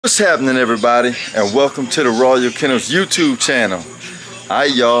What's happening, everybody, and welcome to the Royal Kennels YouTube channel.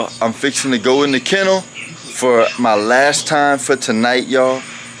 Alright, y'all, I'm fixing to go in the kennel for my last time for tonight, y'all.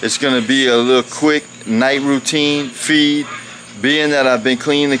 It's gonna be a little quick night routine feed. Being that I've been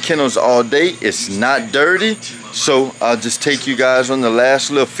cleaning the kennels all day, it's not dirty, so I'll just take you guys on the last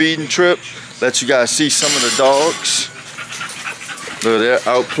little feeding trip, let you guys see some of the dogs. So they're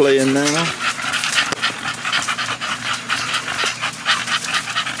out playing now.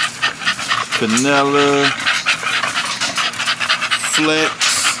 Vanilla, Flex,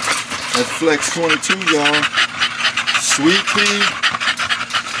 that's Flex 22, y'all. Sweet Pea,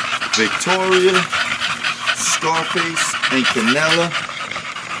 Victoria, Scarface, and Canela.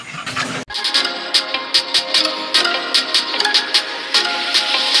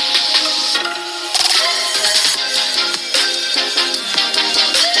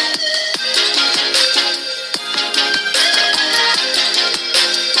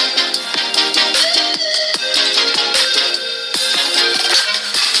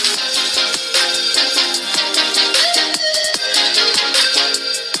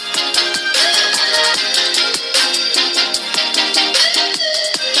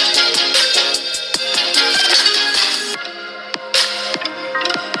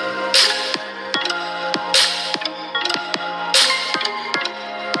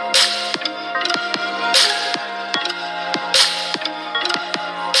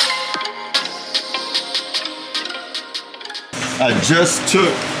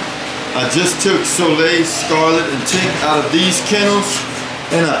 I just took Soleil, Scarlet, and Tink out of these kennels,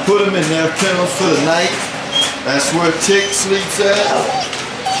 and I put them in their kennels for the night. That's where Tink sleeps at.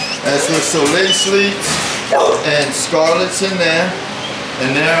 That's where Soleil sleeps, and Scarlet's in there.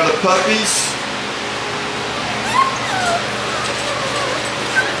 And there are the puppies.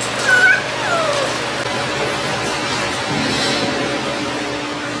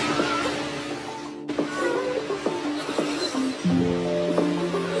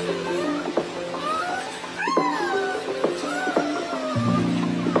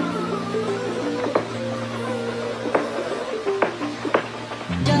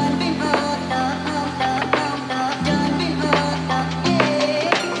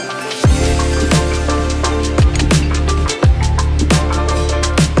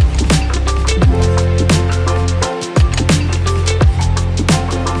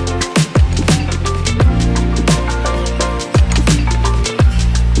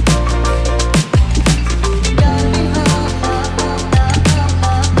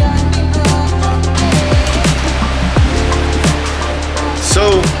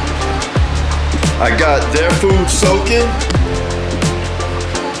 I got their food soaking.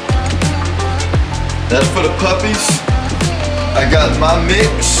 That's for the puppies. I got my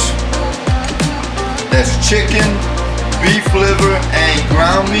mix. That's chicken, beef liver, and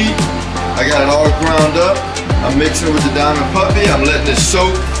ground meat. I got it all ground up. I'm mixing it with the diamond puppy. I'm letting it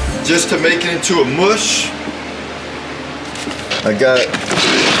soak just to make it into a mush. I got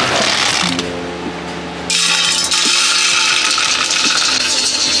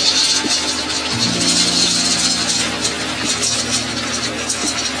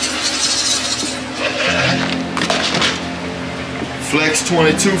Flex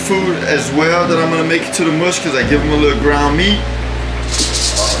 22 food as well that I'm gonna make it to the mush because I give them a little ground meat.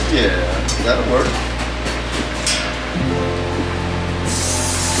 Oh yeah, that'll work.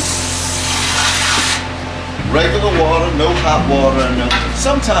 Regular water, no hot water or nothing.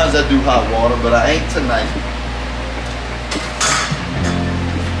 Sometimes I do hot water, but I ain't tonight.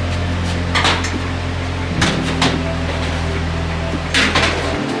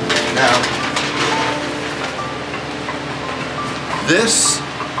 This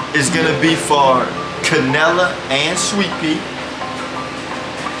is gonna be for Canela and Sweet Pea.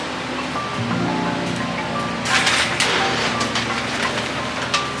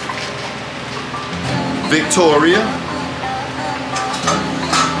 Victoria.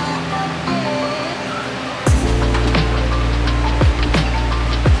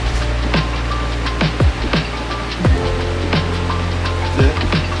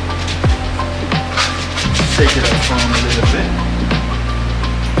 Take it up from a little bit.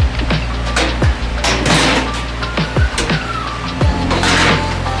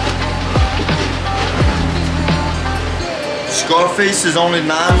 Scarface is only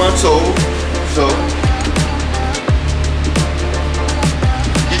 9 months old, so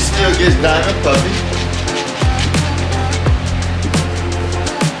he still gets diamond puppy.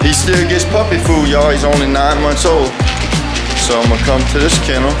 He still gets puppy food, y'all. He's only 9 months old. So I'm gonna come to this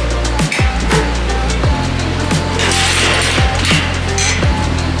kennel.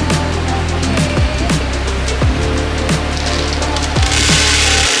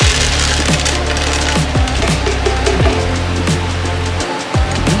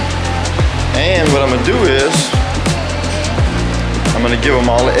 gonna do is, I'm gonna give them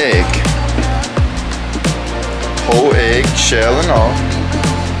all an egg. Whole egg, shell and all.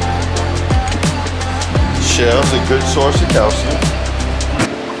 Shell's a good source of calcium.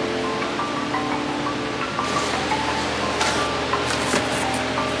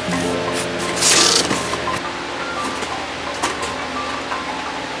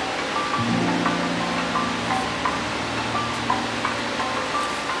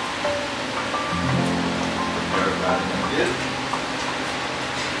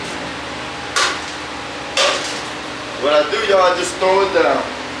 What I do, y'all, I just throw it down.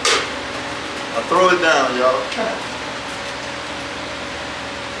 I throw it down, y'all.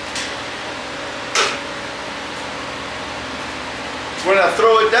 When I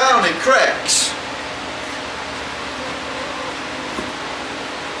throw it down, it cracks.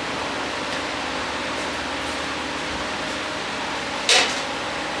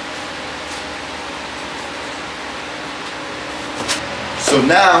 So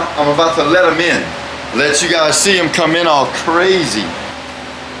now, I'm about to let them in. Let you guys see them come in all crazy.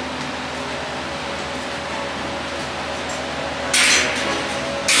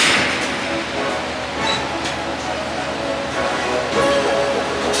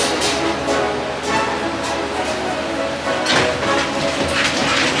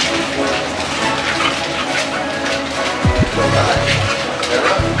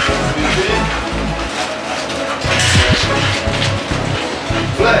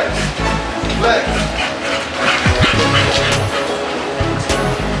 Flex, flex.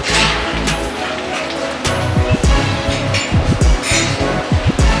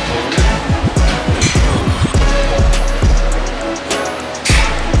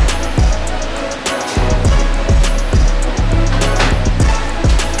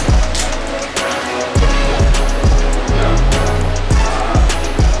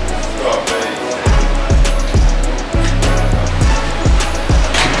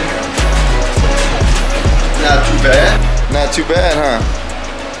 Not too bad, huh?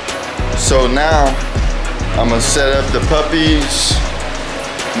 So now I'm gonna set up the puppies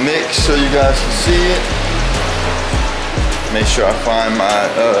mix so you guys can see it. Make sure I find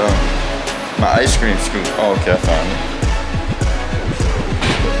my ice cream scoop. Oh, okay, I found it.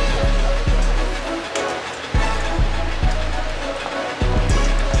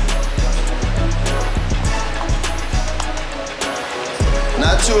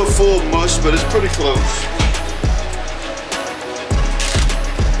 Not to a full mush, but it's pretty close.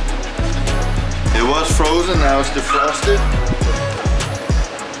 It was frozen, now it's defrosted.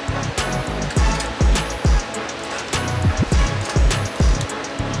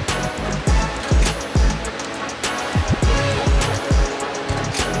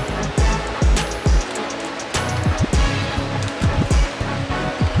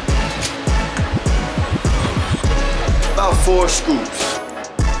 About 4 scoops.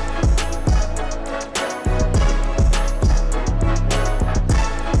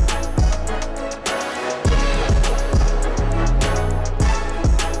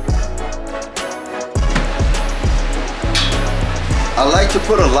 I like to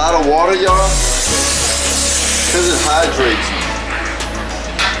put a lot of water, y'all, because it hydrates you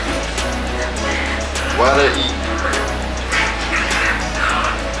while they're eating.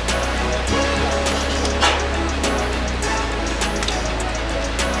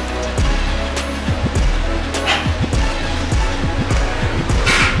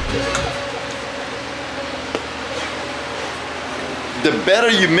 The better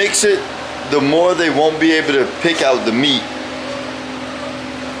you mix it, the more they won't be able to pick out the meat.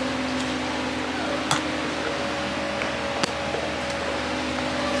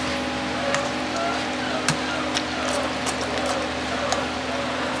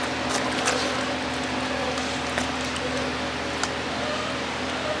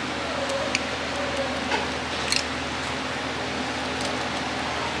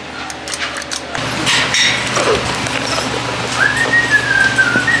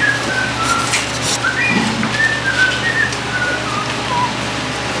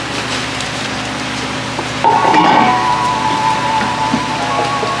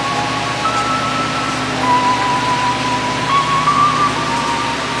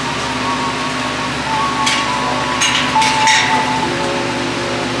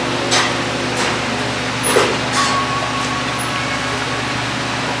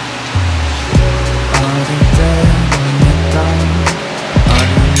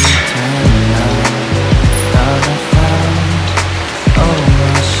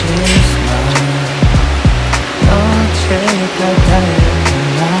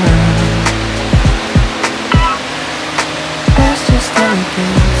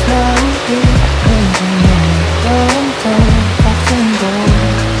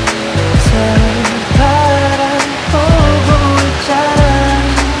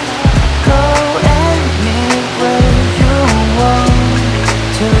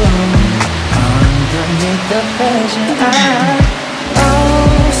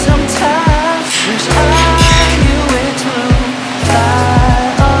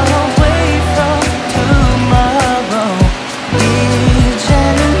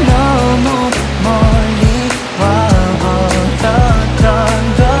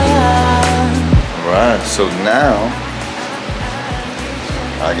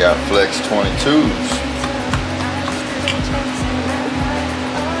 I got Flex 22s.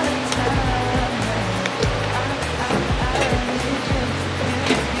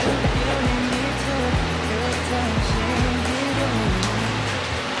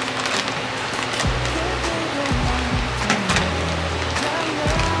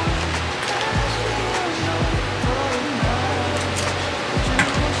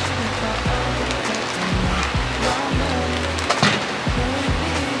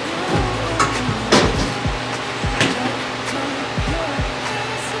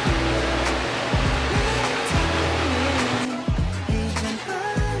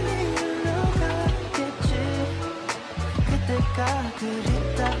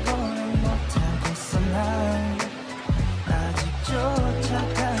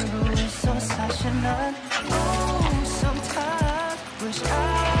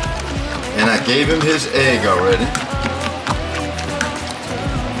 And I gave him his egg already.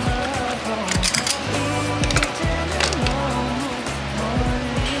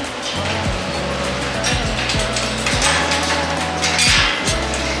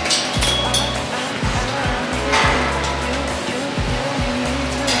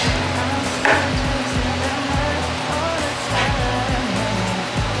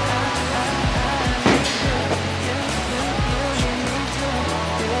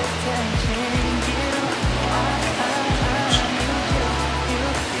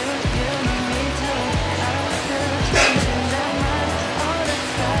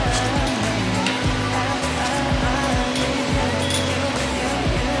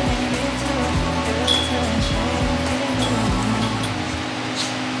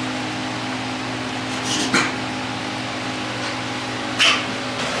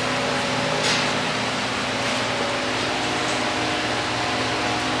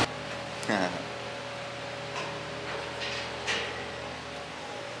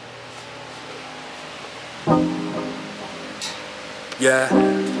 Yeah.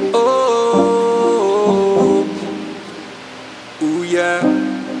 Oh. Ooh yeah.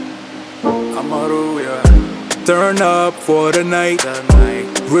 I'm out of yeah. Turn up for the night.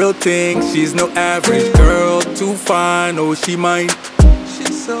 Real thing, she's no average girl. Too fine, oh she mine.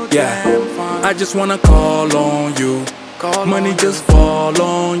 She's so damn fine. I just wanna call on you. Money just fall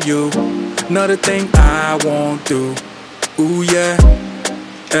on you. Another thing I won't do. Ooh yeah.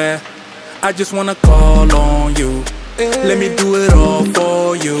 I just wanna call on you. Let me do it all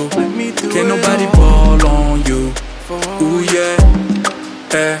for you. Can't nobody ball on you. Ooh yeah.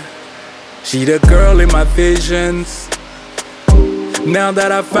 She the girl in my visions. Now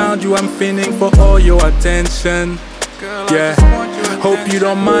that I found you, I'm feeling for all your attention. Yeah. Hope you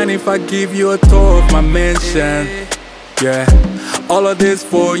don't mind if I give you a tour of my mansion. Yeah. All of this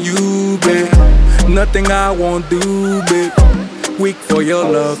for you, babe. Nothing I won't do, babe. Weak for your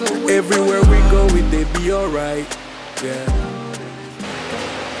love. Everywhere we go, they be alright. Yeah.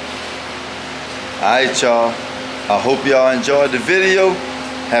 Alright y'all, I hope y'all enjoyed the video.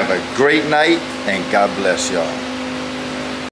 Have a great night and God bless y'all.